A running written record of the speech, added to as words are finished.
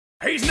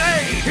He's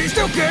Nate, he's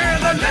Dookie,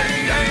 the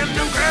Nate and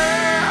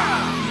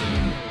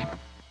Dookie!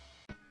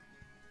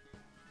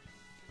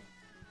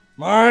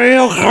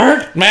 Mario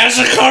Kart,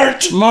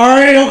 Massacart!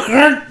 Mario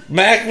Kart,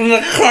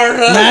 Magna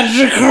Carta!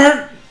 Magic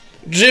Kart,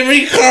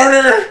 Jimmy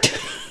Carter!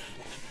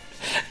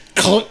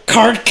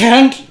 Kart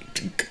Kent,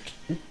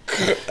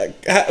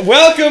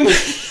 Welcome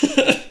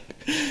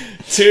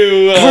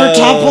to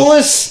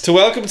Kartopolis,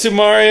 welcome to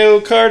Mario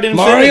Kart Infinity.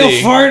 Mario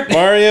Fart.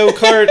 Mario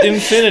Kart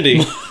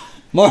Infinity.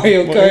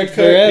 Mario Kart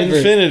forever,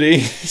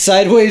 Infinity.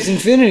 Sideways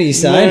Infinity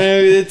sign.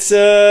 It's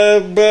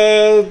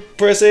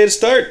press A to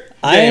start.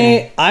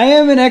 I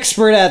am an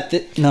expert at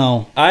the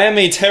no. I am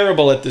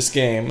terrible at this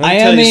game. I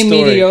am a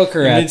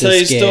mediocre at this game. Let me tell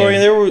you a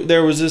story.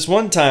 There was this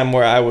one time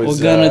where I was.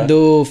 We're gonna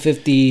do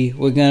 50.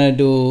 We're gonna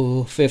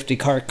do 50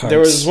 carts. There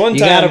was this one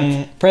time. You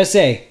gotta press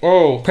A.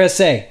 Oh, press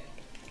A.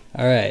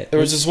 All right. There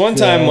was this one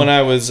time when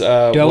I was. Do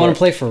I want to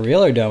play for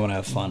real or do I want to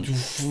have fun?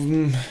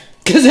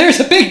 Because there's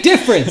a big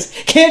difference.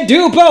 Can't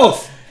do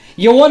both.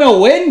 You want to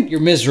win? You're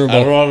miserable.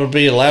 I don't want to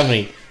be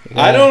Lemmy.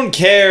 Yeah. I don't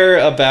care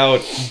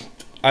about.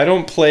 I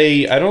don't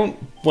play.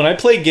 When I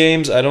play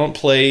games, I don't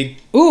play.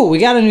 Ooh, we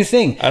got a new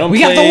thing. We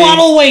got the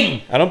waddle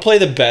wing. I don't play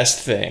the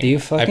best thing. Do you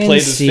fucking I play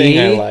the thing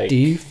I like. Do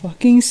you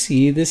fucking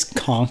see this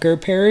conker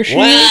parachute?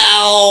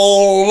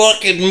 Wow!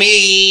 Look at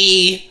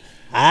me.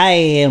 I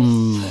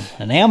am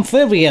an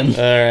amphibian.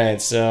 All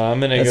right, so I'm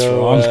gonna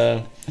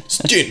go.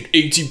 Stand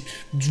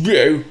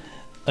 18.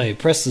 Oh, you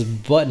press this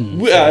button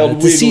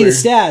to see the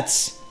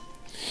stats.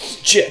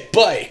 Jet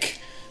bike.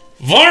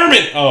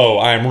 Varmint! Oh,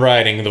 I'm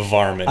riding the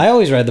varmint. I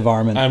always ride the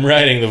varmint. I'm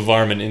riding the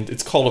varmint.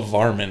 It's called a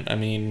varmint. I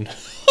mean...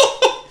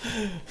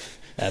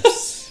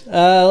 That's...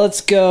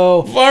 let's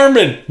go...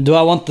 Varmint! Do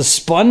I want the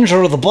sponge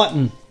or the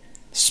button?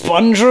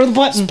 Sponge or the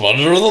button? Sponge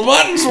or the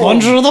button?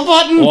 Sponge or the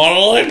button?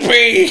 What'll it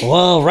be?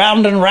 Well,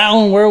 round and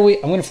round, where are we...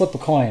 I'm gonna flip a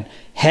coin.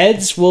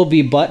 Heads will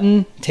be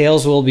button,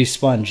 tails will be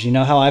sponge. You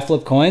know how I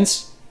flip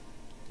coins?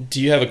 Do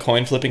you have a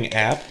coin flipping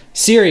app?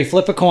 Siri,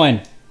 flip a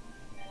coin.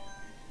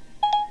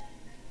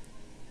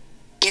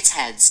 It's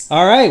heads.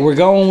 Alright, we're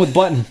going with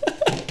button.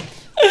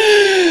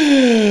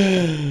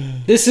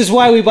 This is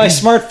why we buy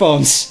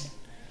smartphones.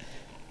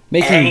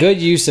 Making good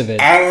use of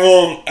it. I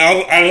don't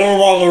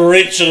want to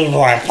reach into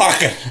my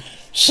pocket.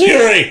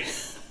 Siri,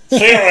 flip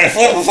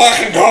a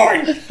fucking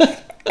coin.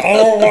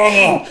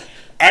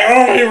 I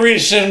only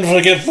reached in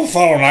to get the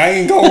phone. I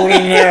ain't going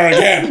in there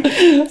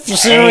again.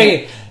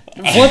 Siri,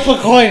 flip a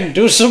coin.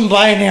 Do some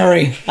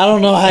binary. I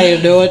don't know how you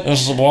do it.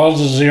 It's the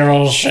ones and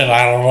zeros shit.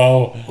 I don't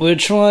know.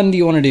 Which one do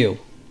you want to do?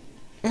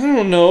 I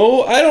don't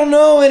know. I don't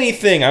know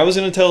anything. I was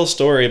going to tell a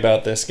story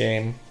about this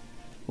game.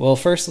 Well,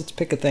 first let's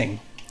pick a thing.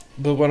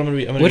 But what I'm going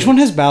to be... Which one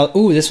has Bowser?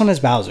 Ooh, this one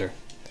has Bowser.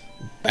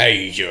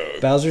 Bowser.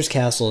 Bowser's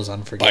castle is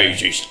unforgettable.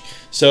 Bowser.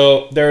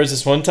 So, there was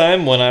this one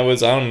time when I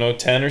was, I don't know,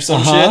 10 or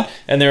some shit,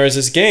 and there was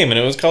this game, and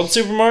it was called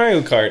Super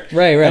Mario Kart.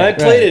 Right. And I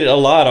played it a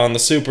lot on the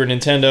Super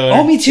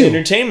Nintendo me too.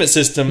 Entertainment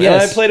System, and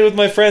I played it with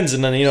my friends,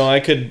 and then, you know, I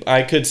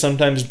could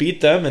sometimes beat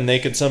them, and they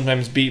could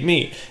sometimes beat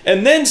me.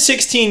 And then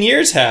 16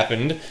 years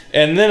happened,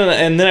 and then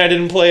I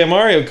didn't play a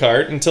Mario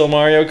Kart until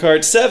Mario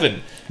Kart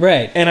 7.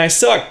 Right. And I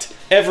sucked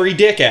every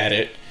dick at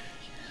it.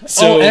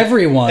 So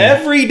everyone.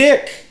 Every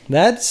dick.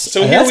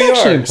 So here we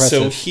are. Impressive.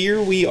 So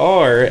here we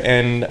are,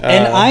 and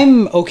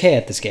I'm okay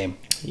at this game.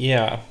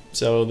 Yeah.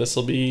 So this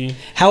will be.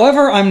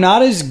 However, I'm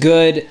not as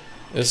good.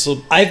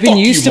 I've been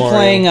used to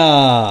playing.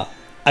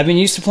 I've been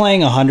used to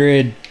playing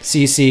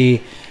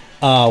 100cc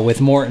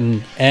with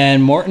Morton,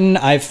 and Morton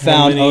I've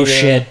found. Oh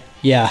shit!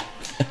 Yeah.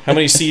 How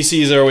many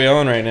CCs are we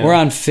on right now? We're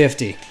on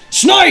 50.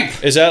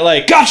 Snipe! Is that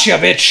like gotcha,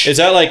 bitch? Is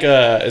that like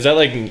a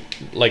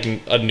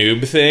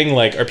noob thing?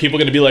 Like, are people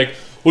gonna be like,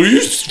 well,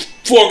 you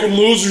fucking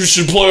losers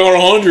should play on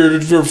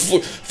 100 for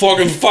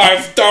fucking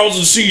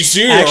 5,000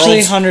 CC. Actually,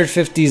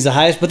 150 is the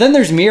highest, but then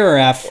there's mirror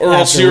after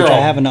which I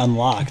haven't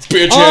unlocked.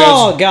 Bitch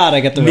oh god,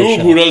 I got the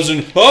noob who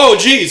doesn't. Oh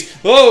jeez.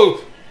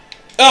 Oh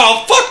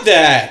fuck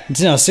that.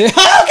 No,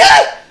 seriously. Oh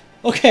god.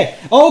 Okay.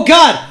 Oh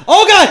god.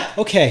 Oh god.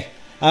 Okay.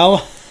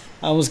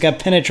 I almost got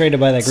penetrated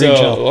by that green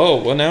shell.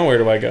 Oh, well, now where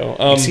do I go?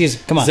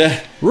 Come on.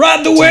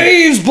 Ride the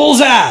waves,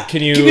 bullseye!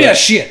 Give me that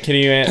shit! Can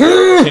you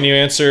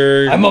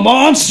answer... I'm a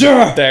monster!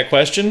 ...that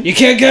question? You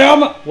can't get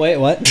on my... Wait,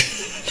 what?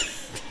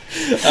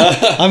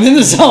 I'm in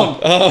the zone.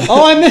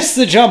 Oh, I missed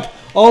the jump.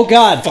 Oh,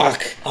 God.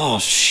 Fuck. Oh,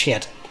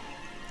 shit.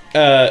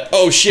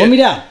 Oh, shit. Put me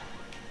down.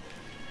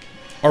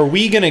 Are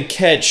we gonna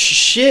catch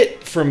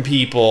shit from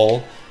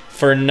people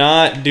for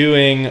not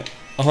doing...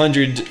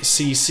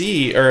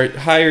 100cc or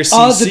higher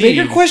CC. The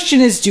bigger question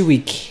is, do we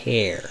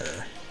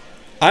care?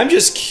 I'm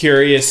just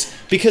curious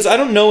because I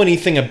don't know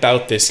anything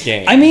about this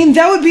game. I mean,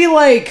 that would be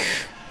like,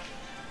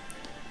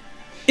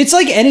 it's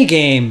like any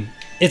game.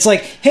 It's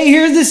like, hey,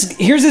 here's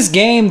this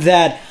game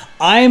that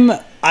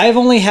I've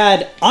only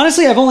had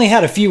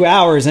a few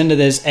hours into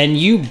this, and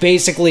you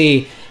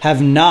basically have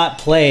not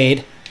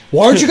played.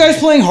 Why aren't you guys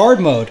playing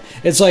hard mode?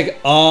 It's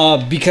like,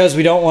 because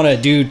we don't want to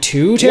do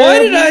too terrible. Why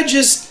did I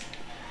just...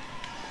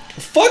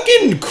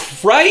 Fucking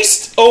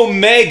Christ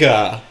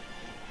Omega.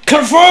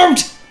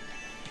 Confirmed!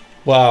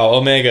 Wow,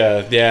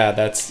 Omega.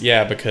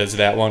 Yeah, because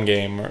that one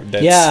game.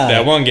 Yeah.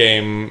 That one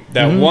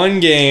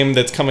game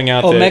that's coming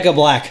out. Omega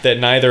Black. That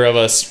neither of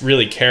us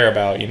really care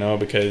about,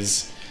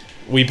 because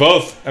we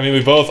both.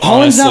 Hoenn's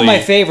honestly, not my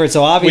favorite,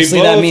 so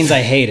obviously that means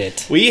I hate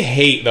it. We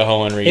hate the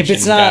Hoenn region. If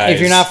it's not, guys. if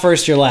you're not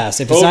first, you're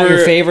last. If it's not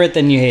your favorite,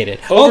 then you hate it.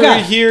 Over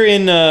here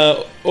in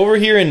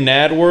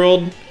Nad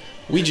World,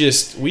 we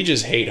just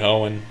hate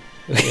Hoenn.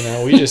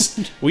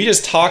 We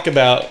just talk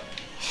about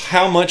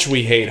how much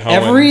we hate Hoenn.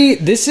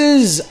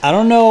 I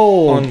don't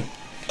know.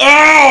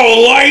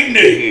 Oh,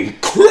 lightning!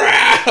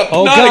 Crap!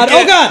 Oh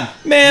god!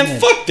 Man,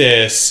 fuck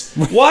this.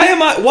 Why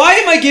am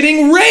I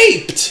getting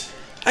raped?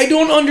 I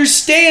don't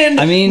understand.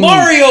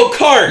 Mario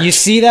Kart. You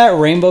see that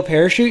rainbow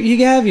parachute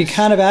you have? You're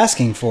kind of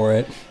asking for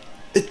it.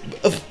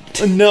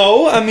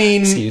 No,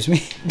 Excuse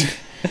me.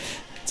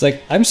 It's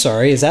like, I'm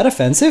sorry. Is that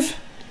offensive?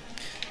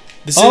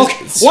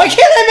 Why can't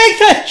I make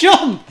that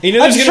jump?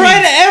 I'm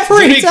trying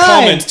every time.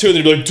 Comments too.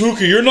 They're like,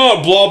 Dookie, you're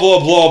not blah blah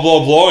blah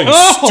blah blah, you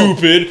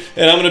stupid.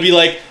 And I'm gonna be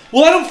like,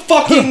 well, I don't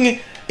fucking.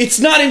 It's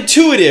not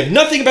intuitive.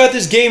 Nothing about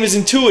this game is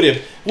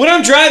intuitive. When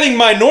I'm driving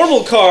my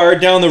normal car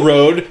down the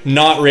road,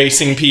 not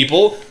racing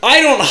people,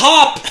 I don't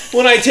hop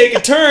when I take a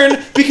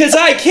turn because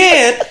I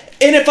can't.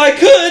 And if I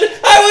could,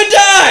 I would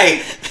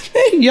die.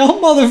 Y'all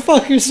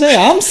motherfuckers say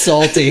I'm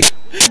salty.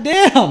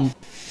 Damn.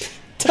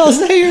 Tell us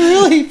how you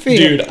really feel.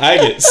 Dude, I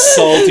get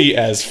salty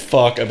as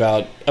fuck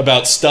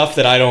about stuff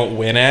that I don't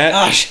win at.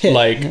 Oh, shit.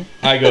 Like,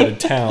 I go to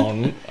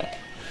town.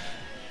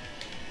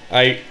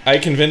 I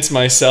convince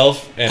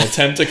myself and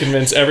attempt to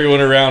convince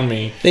everyone around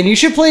me. Then you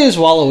should play as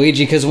Waluigi,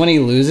 because when he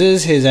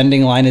loses, his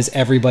ending line is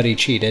everybody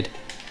cheated.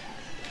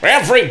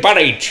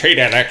 Everybody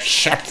cheated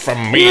except for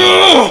me.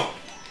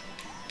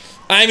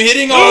 I'm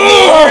hitting all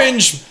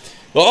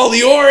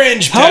the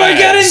orange pads. How am I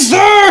getting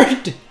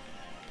third?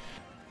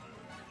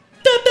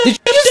 Did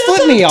you just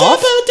flip me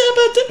off?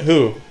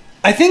 Who?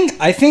 I think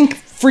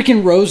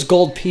freaking Rose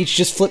Gold Peach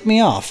just flipped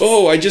me off.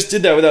 Oh, I just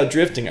did that without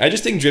drifting. I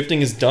just think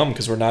drifting is dumb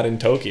because we're not in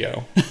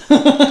Tokyo.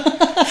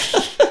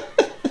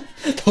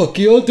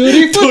 Tokyo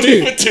Duty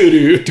Duty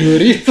Duty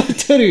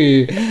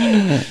Duty.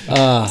 Yeah.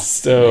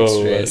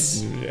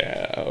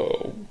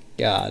 Oh.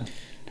 God.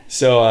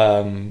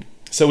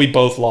 So we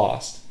both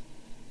lost.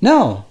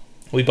 No.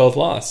 We both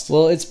lost.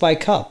 Well, it's by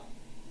cup.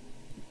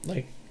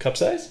 Like cup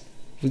size?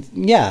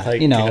 Yeah,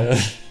 like,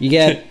 you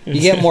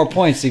get more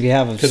points if you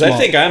have a. Because I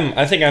think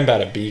I'm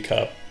about a B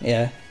cup.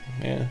 Yeah.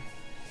 Yeah.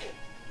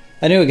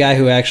 I knew a guy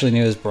who actually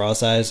knew his bra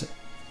size.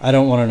 I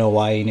don't want to know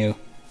why he knew.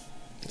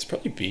 It's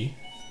probably B.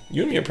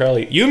 You and me are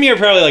probably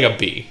like a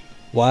B.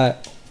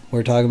 What?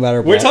 We're talking about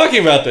our bra? We're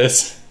talking about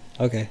this.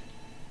 Okay.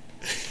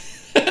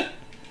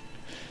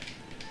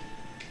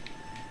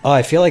 Oh,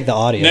 I feel like the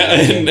audio.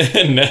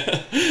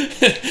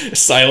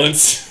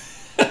 Silence.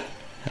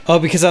 Oh,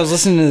 because I was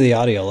listening to the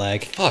audio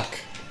lag. Fuck.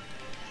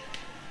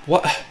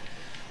 What?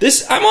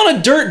 I'm on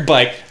a dirt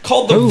bike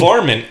called the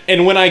Varmint,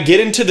 and when I get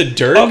into the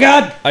dirt, oh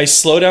god, I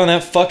slow down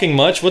that fucking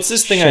much. What's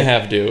this thing I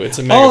have do? It's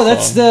a megaphone. Oh,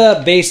 that's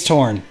the bass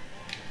torn.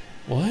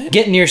 What?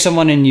 Get near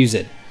someone and use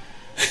it.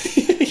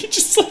 You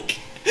just like,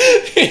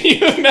 can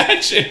you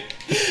imagine,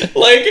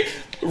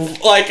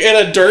 like in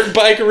a dirt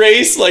bike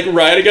race, like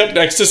riding up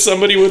next to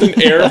somebody with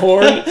an air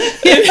horn and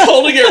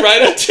holding it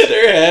right up to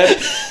their head.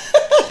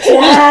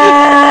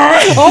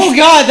 Oh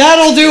god,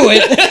 that'll do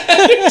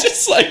it.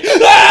 Just like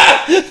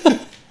ah!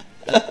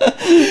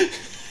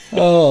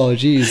 Oh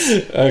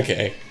jeez.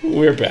 Okay,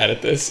 we're bad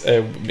at this,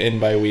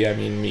 and by we I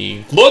mean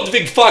me.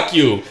 Ludwig, fuck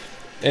you,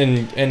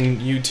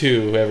 and you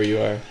too, whoever you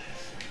are.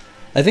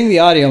 I think the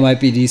audio might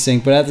be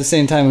desync, but at the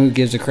same time, who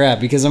gives a crap?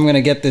 Because I'm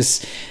gonna get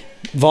this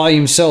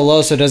volume so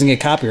low so it doesn't get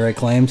copyright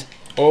claimed.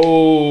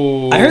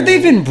 Oh, I heard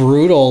they've been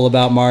brutal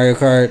about Mario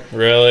Kart.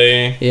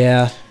 Really?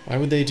 Yeah. Why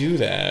would they do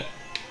that?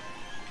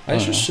 I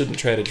just shouldn't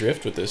try to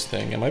drift with this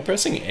thing. Am I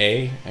pressing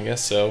A? I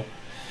guess so.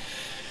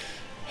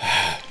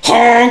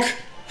 Honk!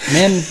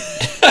 Man,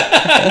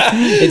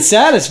 it's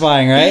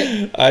satisfying,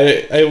 right?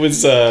 It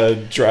was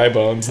Dry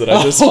Bones that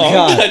I just honked.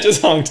 God. I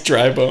just honked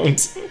Dry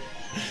Bones.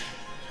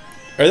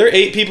 Are there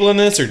 8 people in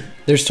this, or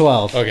there's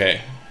 12?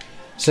 Okay.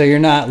 So you're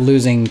not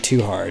losing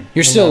too hard.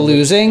 You're still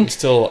losing,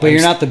 but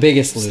you're not the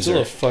biggest loser.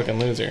 Still a fucking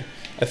loser.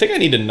 I think I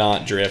need to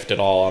not drift at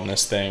all on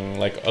this thing,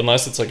 like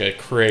unless it's like a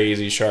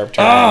crazy sharp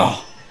turn.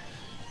 Oh.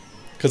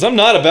 Because I'm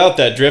not about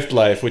that drift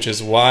life, which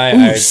is why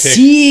I picked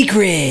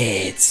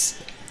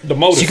secrets. The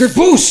motive. Secret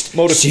boost.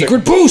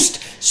 Secret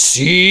boost.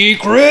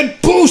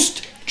 Secret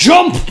boost.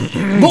 Jump.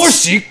 More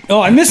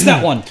Oh, I missed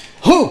that one.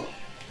 Who?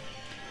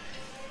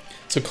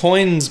 So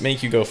coins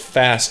make you go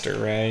faster,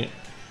 right?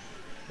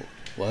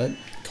 What?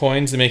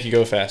 Coins that make you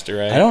go faster,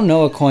 right? I don't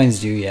know what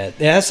coins do yet.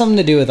 It has something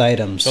to do with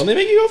items. Don't they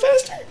make you go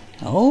faster?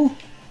 Oh,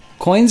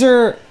 coins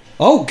are.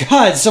 Oh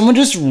god, someone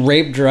just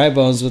raped Dry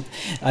Bones with.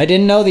 I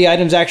didn't know the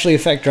items actually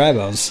affect Dry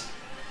Bones.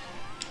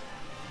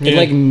 It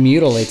like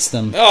mutilates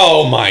them.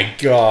 Oh my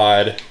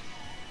god.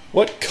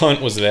 What cunt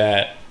was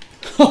that?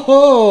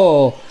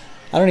 Oh,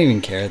 I don't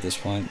even care at this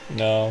point.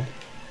 No.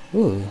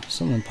 Ooh,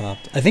 someone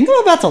popped. I think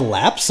I'm about to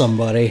lap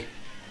somebody.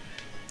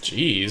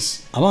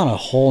 Jeez. I'm on a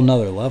whole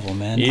nother level,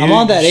 man. You I'm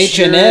on that H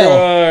and sure L.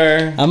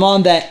 are. I'm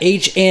on that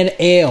H and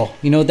L.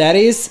 You know what that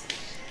is?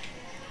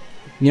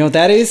 You know what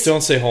that is?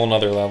 Don't say whole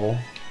nother level.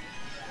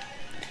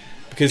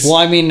 Because Well,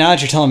 I mean, now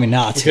that you're telling me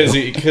not to.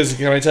 because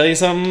can I tell you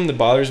something that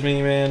bothers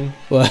me, man?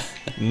 What?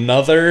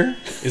 Nother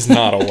is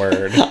not a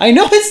word. I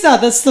know it's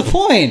not. That's the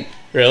point.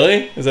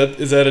 Really? Is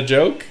that a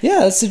joke? Yeah,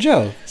 that's a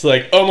joke. It's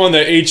like, I'm on the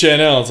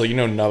HNL. It's like,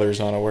 nother's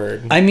not a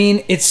word. I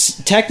mean,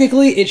 it's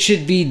technically it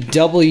should be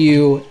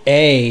WAL.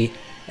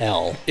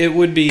 It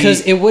would be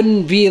Because it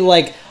wouldn't be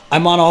like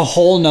I'm on a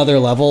whole nother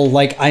level,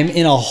 like I'm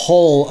in a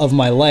hole of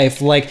my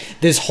life. Like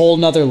this whole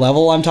nother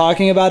level I'm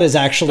talking about is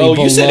actually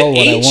below you said what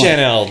I want.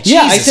 HNL.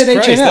 Yeah, I Jesus said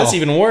Christ, HNL. That's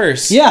even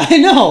worse. Yeah, I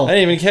know. I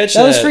didn't even catch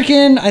That that. was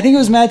freaking. I think it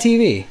was Mad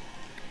TV.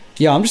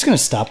 Yo, I'm just gonna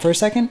stop for a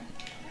second,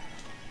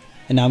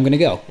 and now I'm gonna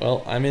go.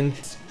 Well, I'm in.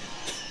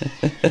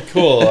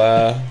 Cool.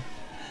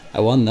 I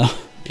won though.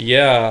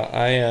 Yeah,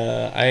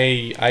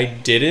 I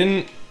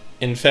didn't.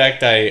 In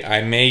fact,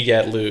 I may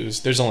yet lose.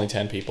 There's only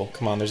 10 people.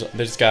 Come on,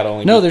 there's got to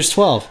only No, be, there's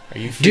 12. Are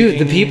you Dude,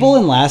 the freaking- people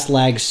in last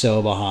lag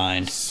so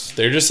behind.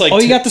 They're just like Oh,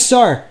 you got the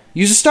star.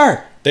 Use a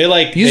star. they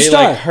like Use they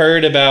star. like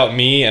heard about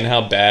me and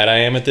how bad I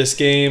am at this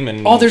game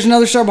and Oh, there's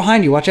another star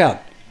behind you. Watch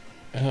out.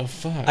 oh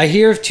fuck. I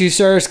hear if two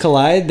stars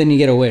collide, then you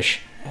get a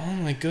wish. Oh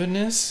my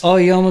goodness. Oh,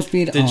 you almost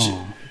beat. Did Oh, you,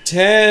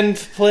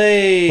 10th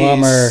place.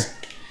 bummer.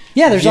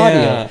 Yeah, there's Yeah.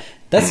 audio.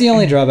 That's the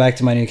only drawback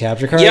to my new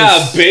capture card.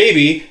 Yeah,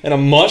 baby, and a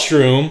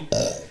mushroom.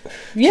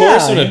 yeah. Of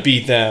course I'm gonna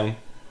beat them.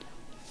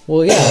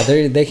 Well, yeah,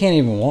 they can't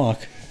even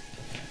walk.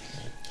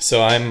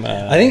 So I'm.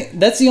 I think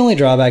that's the only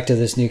drawback to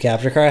this new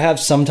capture card I have.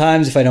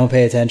 Sometimes if I don't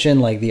pay attention,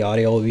 like the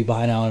audio will be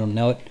behind. I don't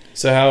know it.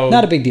 So how?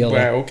 Not a big deal, though.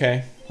 Wow,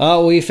 okay.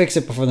 Oh, we fix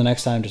it before the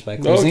next time just by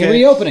closing Okay. and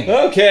reopening.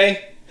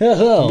 Okay.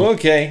 Hello.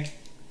 Okay.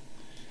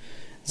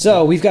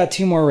 So we've got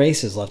 2 more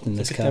races left in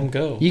this Look at cup. them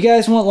go. You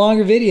guys want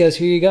longer videos?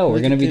 Here you go.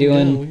 We're gonna be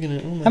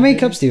doing. oh How many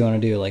cups do you want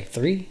to do? Like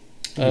 3,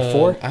 maybe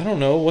 4? I don't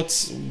know.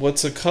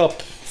 What's a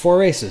cup? 4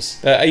 races.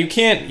 You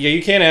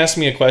can't ask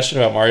me a question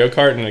about Mario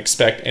Kart and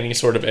expect any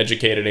sort of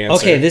educated answer.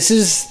 Okay, this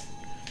is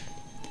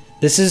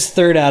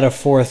 3rd out of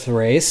 4th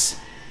race.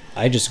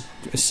 I just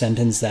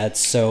sentenced that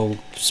so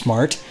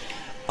smart.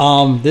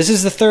 This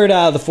is the 3rd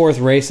out of the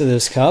 4th race of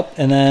this cup,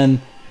 and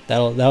then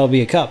that'll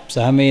be a cup.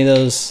 So how many of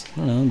those?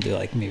 I don't know. Do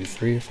like maybe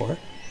 3 or 4.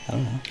 I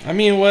don't know. I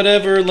mean,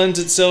 whatever lends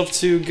itself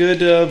to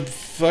good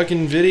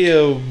fucking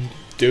video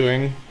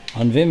doing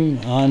On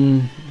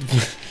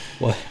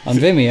what? On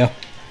Vimeo.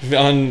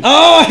 on.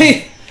 Oh,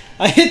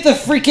 I hit the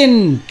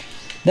freaking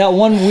that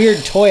one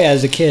weird toy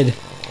as a kid.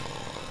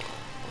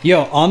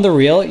 Yo, on the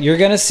reel, you're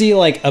gonna see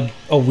like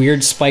a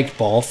weird spiked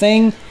ball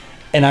thing,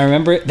 and I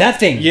remember that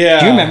thing. Yeah.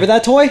 Do you remember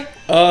that toy?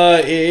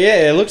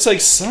 Yeah, it looks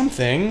like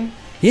something.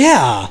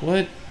 Yeah.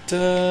 What?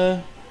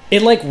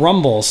 It like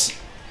rumbles.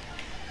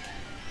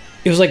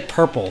 It was like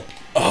purple.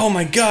 Oh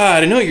my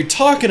god! I know what you're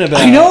talking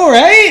about. I know,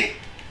 right?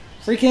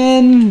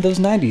 Freaking those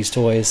 90s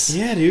toys.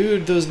 Yeah,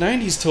 dude, those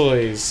 '90s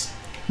toys.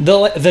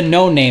 The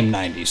no-name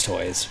 90s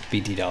toys,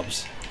 BT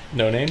dubs.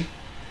 No name.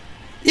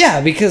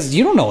 Yeah, because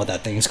you don't know what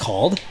that thing is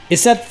called.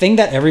 It's that thing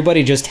that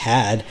everybody just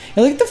had.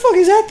 You're like, the fuck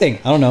is that thing?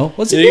 I don't know.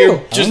 What's it do? You're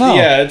I just don't know.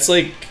 yeah, it's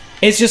like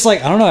It's just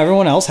like, I don't know,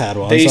 everyone else had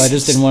one, so I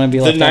just didn't want to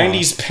be like the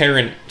 '90s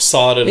parent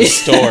saw it at a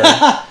store,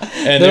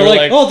 and They're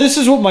like, oh, this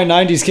is what my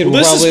 90s kid would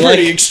this is probably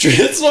pretty like. extreme.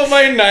 This is what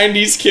my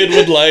 '90s kid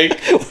would like.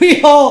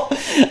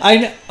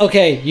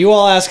 Okay, you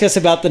all ask us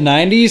about the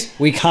 90s,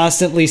 we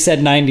constantly said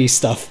 90s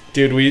stuff.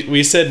 Dude,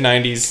 we said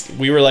 '90s.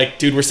 We were like,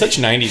 dude, we're such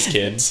 '90s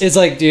kids. It's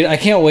like, dude, I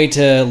can't wait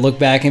to look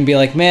back and be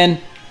like, man,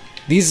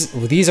 these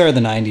are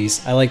the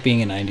 90s. I like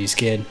being a 90s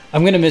kid.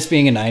 I'm going to miss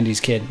being a 90s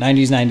kid.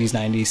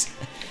 90s.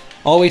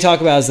 All we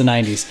talk about is the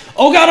 90s.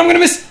 Oh, God, I'm going to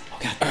miss. Oh,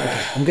 God.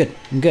 Okay,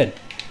 I'm good.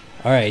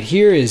 All right,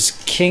 here is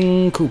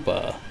King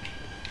Koopa.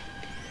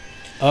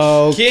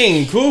 Oh,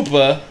 King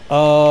Koopa.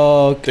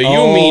 oh, Do you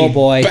oh mean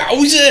boy.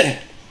 Bowser?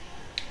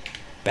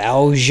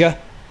 Bowser.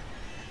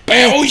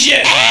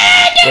 Bowser.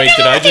 Wait,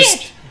 did I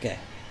just? Okay.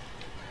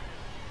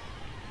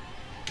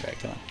 All right,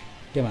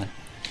 come on.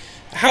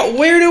 How?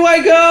 Where do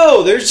I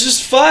go? There's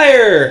just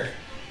fire.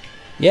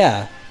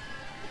 Yeah.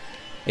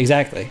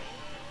 Exactly.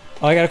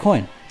 Oh, I got a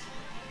coin.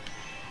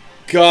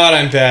 God,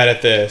 I'm bad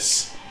at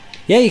this.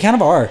 Yeah, you kind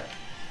of are.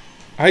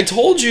 I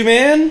told you,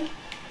 man.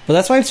 But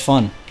that's why it's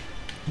fun.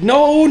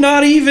 No,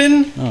 not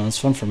even. Oh, it's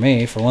fun for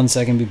me. For 1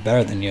 second, be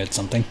better than you at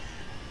something.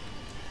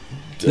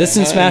 This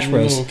in Smash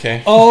Bros.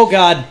 Okay. Oh,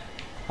 God.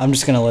 I'm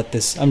just going to let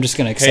this... I'm just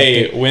going to accept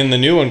Hey, it. when the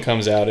new one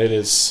comes out, it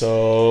is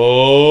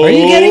so... Are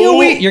you getting a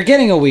Wii... You're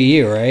getting a Wii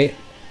U, right?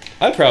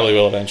 I probably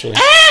will eventually.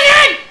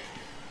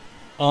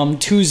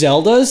 2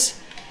 Zeldas?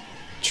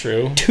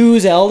 True. 2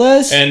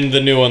 Zeldas? And the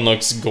new one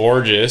looks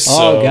gorgeous.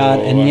 Oh, so, God.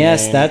 And I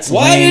yes, mean, that's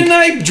why Link. didn't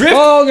I drift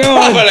Oh,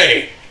 God.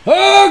 properly?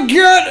 Oh,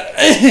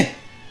 God.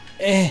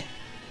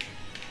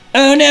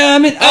 Oh, no,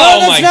 I'm in... Oh,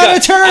 that's my not God.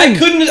 a turn!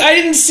 I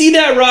didn't see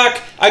that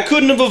rock. I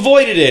couldn't have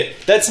avoided it.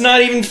 That's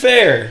not even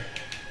fair.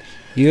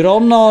 You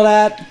don't know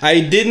that.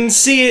 I didn't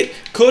see it.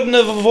 Couldn't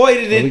have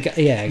avoided it.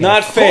 Yeah, I got Not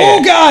it. fair.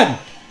 Oh, God!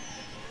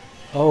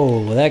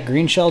 Oh, that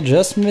green shell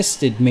just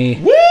misted me.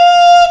 Woo!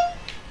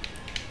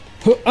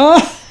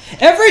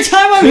 Every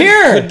time I'm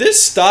here! Could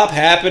this stop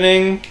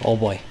happening? Oh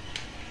boy.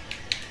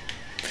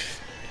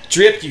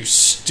 Drip, you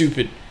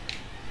stupid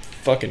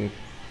fucking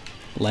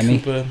Lemmy.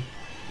 Koopa.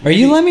 Are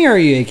you Lemmy or are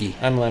you Iggy?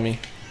 I'm Lemmy.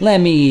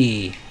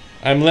 Lemmy.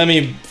 I'm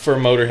Lemmy for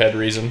Motorhead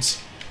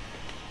reasons.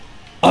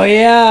 Oh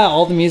yeah,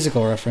 all the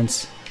musical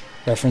references.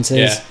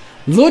 Yeah.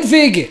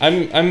 Ludwig!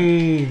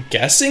 I'm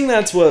guessing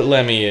that's what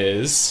Lemmy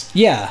is.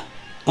 Yeah.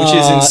 Which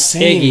is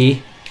insane.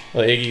 Iggy.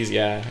 Well, Iggy's,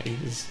 yeah.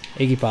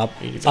 Iggy Pop.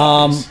 Iggy's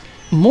obvious.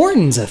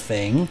 Morton's a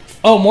thing.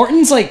 Oh,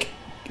 Morton's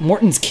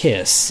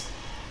Kiss.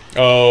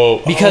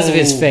 Oh. Because of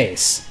his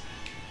face.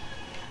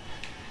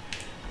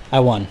 I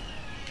won.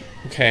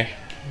 Okay.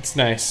 It's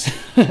nice.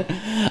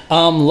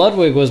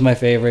 Ludwig was my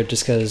favorite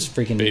just because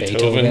freaking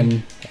Beethoven.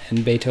 Beethoven.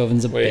 And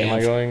Beethoven's a Wait, am I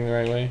band. going the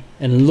right way?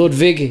 And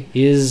Ludwig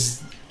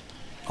is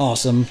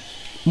awesome.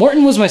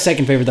 Morton was my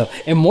second favorite though.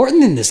 And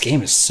Morton in this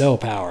game is so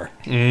power.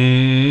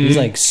 He's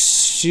like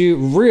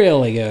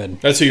really good.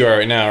 That's who you are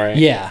right now, right?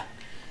 Yeah.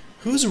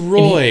 Who's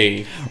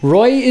Roy?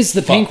 Roy is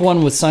the pink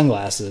one with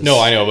sunglasses. No,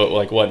 I know, but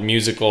like what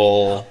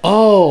musical?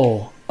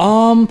 Oh,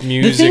 Musical.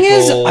 the thing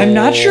is, I'm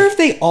not sure if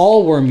they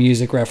all were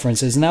music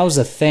references, and that was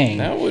a thing.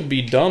 That would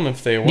be dumb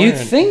if they weren't. You'd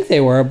think they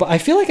were, but I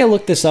feel like I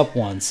looked this up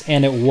once,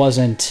 and it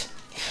wasn't.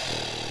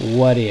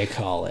 What do you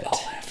call it?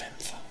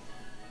 11th.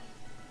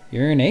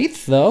 You're an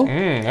 8th, though.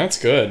 That's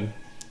good.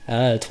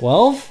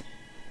 12?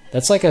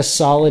 That's like a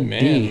solid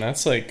Man, B.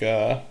 that's like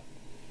I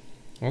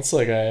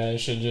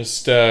should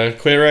just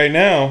quit right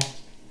now.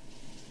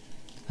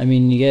 I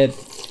mean, you get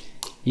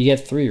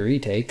 3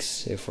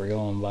 retakes if we're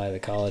going by the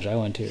college I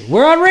went to.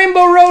 We're on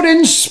Rainbow Road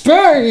in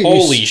space!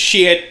 Holy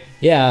shit.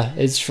 Yeah,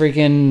 it's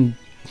freaking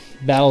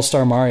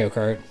Battlestar Mario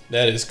Kart.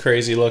 That is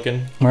crazy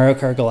looking. Mario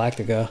Kart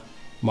Galactica.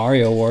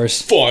 Mario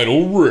Wars.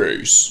 Final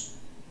race.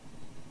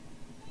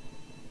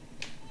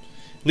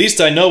 At least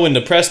I know when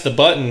to press the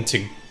button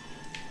to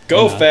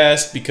go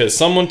fast because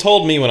someone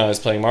told me when I was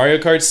playing Mario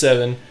Kart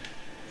 7.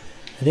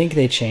 I think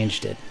they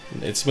changed it.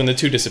 It's when the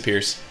 2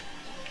 disappears.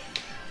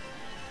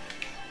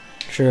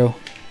 True.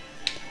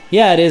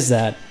 Yeah, it is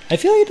that. I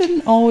feel like it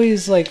didn't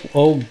always like.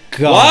 Oh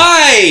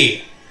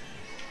god.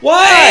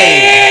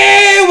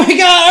 Why? Oh my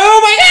god!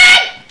 Oh my god!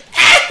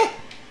 Ah!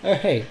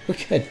 Alright, we're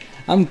good.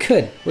 I'm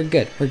good. We're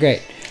good. We're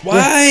great.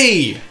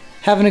 Why? We're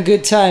having a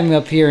good time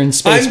up here in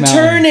Space I'm Mountain.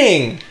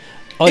 turning.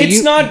 Oh,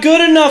 It's not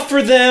good enough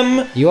for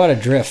them. You ought to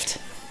drift.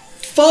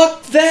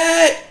 Fuck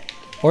that.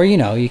 Or,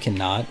 you can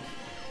not.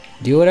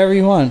 Do whatever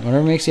you want.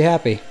 Whatever makes you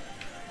happy.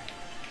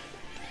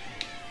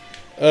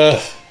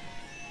 Ugh.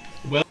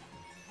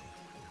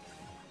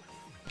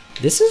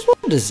 This is well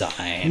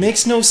designed.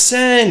 Makes no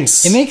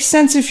sense. It makes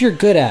sense if you're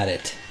good at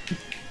it.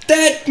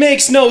 That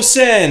makes no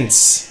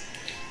sense.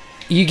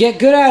 You get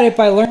good at it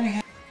by learning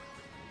how.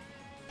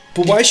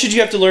 But why should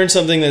you have to learn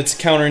something that's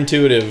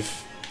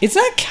counterintuitive? It's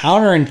not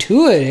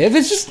counterintuitive.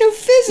 It's just new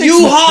physics.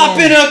 You hop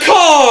in a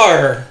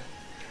car!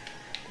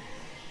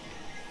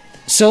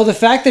 So the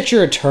fact that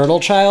you're a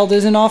turtle child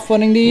isn't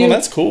off-putting to you? Well,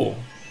 that's cool.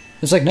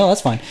 It's like, no,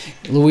 that's fine.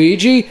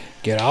 Luigi,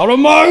 get out of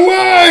my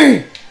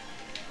way!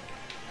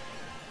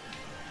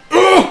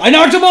 Ugh, I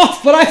knocked him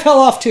off, but I fell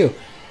off too.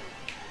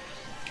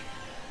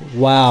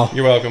 Wow.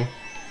 You're welcome.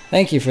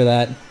 Thank you for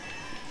that.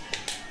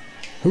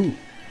 Ooh,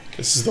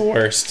 This is the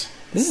worst.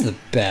 this is the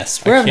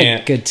best. We're having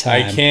a good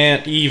time. I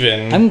can't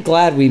even. I'm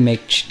glad we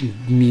make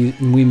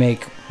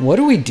what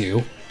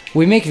do?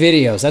 We make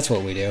videos. That's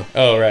what we do.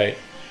 Oh, right.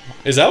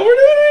 Is that what we're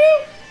doing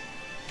right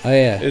Oh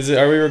yeah.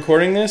 now? Are we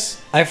recording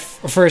this?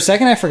 For a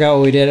second I forgot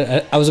what we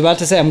did. I was about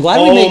to say I'm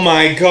glad we Oh make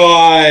my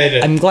god!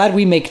 I'm glad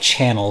we make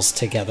channels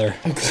together.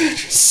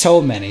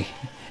 So many.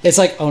 It's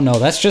like, oh no,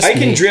 that's just I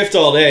can me. drift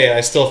all day.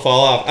 I still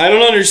fall off. I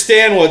don't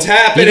understand what's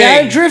happening. You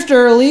gotta drift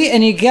early,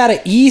 and you gotta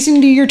ease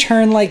into your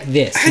turn like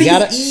this. How you do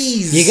gotta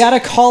ease? You gotta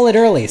call it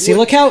early. See,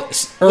 look how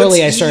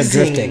early I started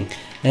easing? drifting.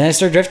 And I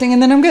start drifting,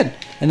 and then I'm good.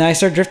 And then I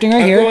start drifting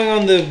right I'm here. going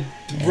on the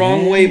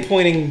wrong way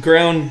pointing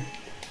ground.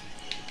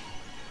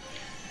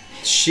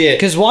 Shit.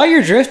 Because while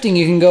you're drifting,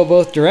 you can go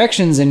both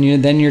directions,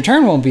 and then your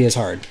turn won't be as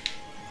hard.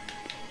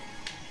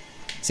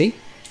 See?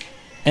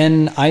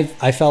 And I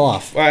fell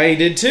off. I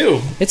did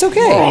too. It's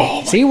okay.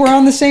 Oh, See, we're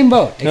on the same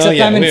boat, except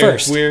I'm in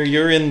first.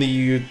 You're in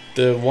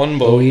the one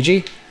boat.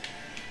 Luigi?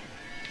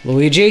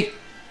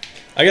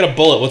 I got a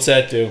bullet. What's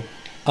that do?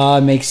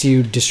 Makes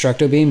you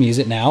Destructo Beam. Use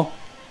it now.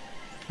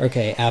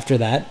 Okay, after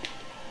that.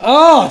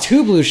 Oh,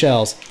 2 blue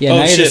shells. Yeah, Oh, now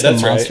you're shit, just a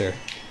that's right. monster.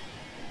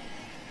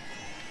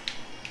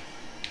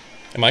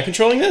 Am I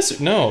controlling this?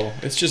 No,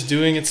 it's just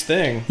doing its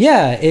thing.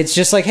 Yeah, it's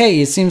just like,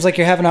 hey, it seems like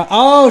you're having a...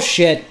 Oh,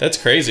 shit. That's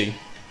crazy.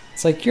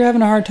 It's like you're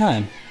having a hard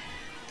time.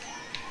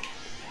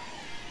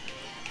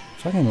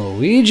 Fucking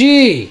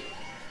Luigi!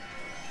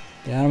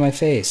 Get out of my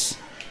face.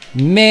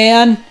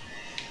 Man!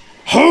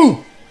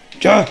 Who?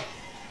 Jack.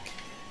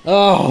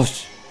 Oh,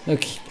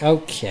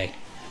 okay.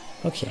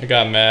 I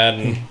got mad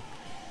and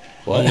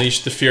What?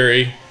 unleashed the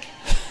fury.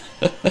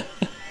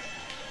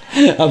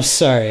 I'm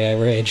sorry, I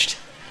raged.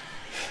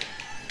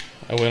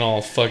 I went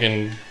all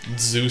fucking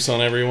Zeus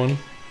on everyone.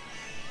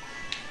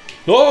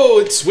 Oh,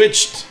 it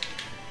switched.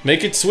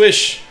 Make it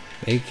swish.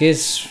 Make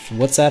it...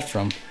 What's that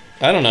from?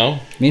 I don't know.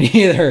 Me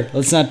neither.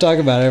 Let's not talk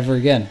about it ever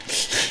again.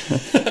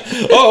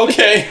 Oh,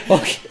 okay.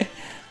 Okay.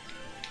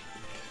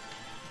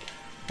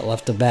 I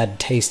left a bad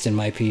taste in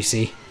my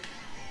PC.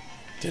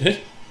 Did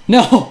it?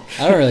 No!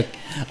 I don't really...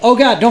 Oh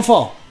god, don't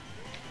fall.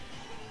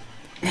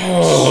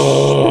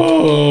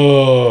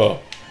 Oh.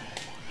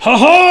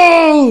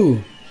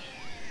 Ho-ho!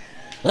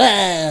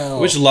 Wow.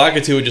 Which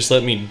Lakitu would just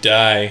let me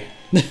die?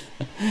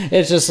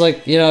 It's just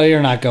like, you know,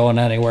 you're not going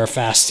anywhere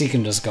fast. You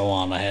can just go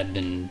on ahead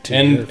and...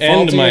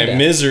 End my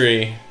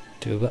misery.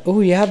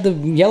 Oh, you have the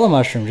yellow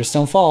mushroom. Just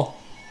don't fall.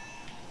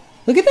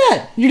 Look at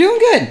that. You're doing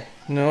good.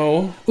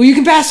 No. Oh, you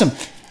can pass him.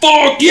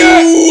 Fuck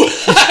you!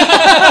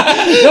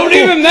 Don't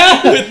even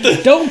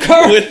matter. Don't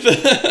curve. With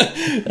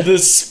the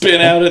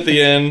spin out at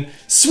the end.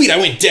 Sweet, I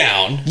went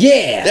down.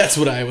 Yeah. That's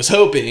what I was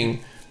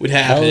hoping would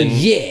Hell happen.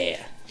 yeah.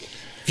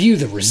 View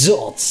the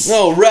results.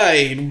 All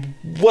right.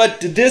 What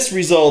did this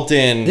result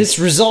in? This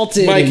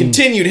resulted My in...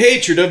 continued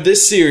hatred of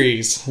this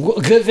series. Well,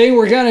 good thing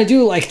we're going to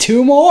do like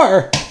 2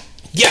 more.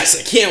 Yes,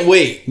 I can't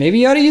wait. Maybe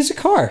you ought to use a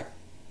car.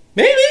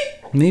 Maybe.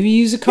 Maybe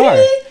use a car.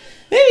 Maybe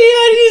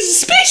I ought to use a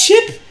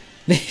spaceship.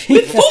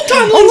 With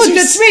photon lasers. Oh, look,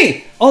 that's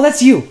me. Oh,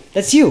 that's you.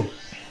 That's you.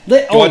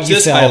 Watch you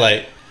this fell.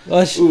 highlight.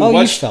 Oh,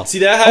 you fell. See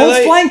that Oh, highlight?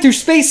 it's flying through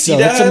space, though. See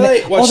that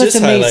highlight? Watch that's this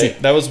amazing.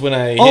 highlight. That was when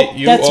I Oh, hit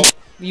you. that's...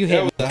 You hit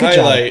that was me. the Good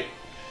highlight. job.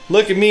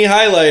 Look at me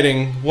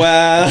highlighting.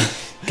 Wow.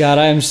 God,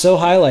 I am so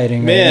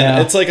highlighting Man, right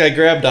now. it's like I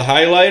grabbed a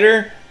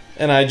highlighter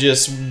and I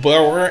just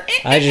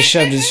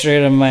shoved it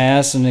straight up my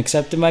ass and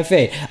accepted my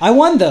fate. I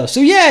won, though,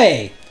 so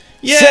yay!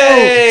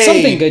 Yay! So,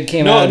 something good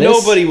came out of this.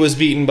 Nobody was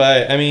beaten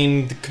by... I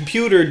mean, the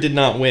computer did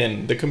not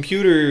win. The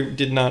computer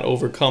did not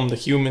overcome the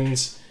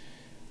humans.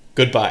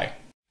 Goodbye.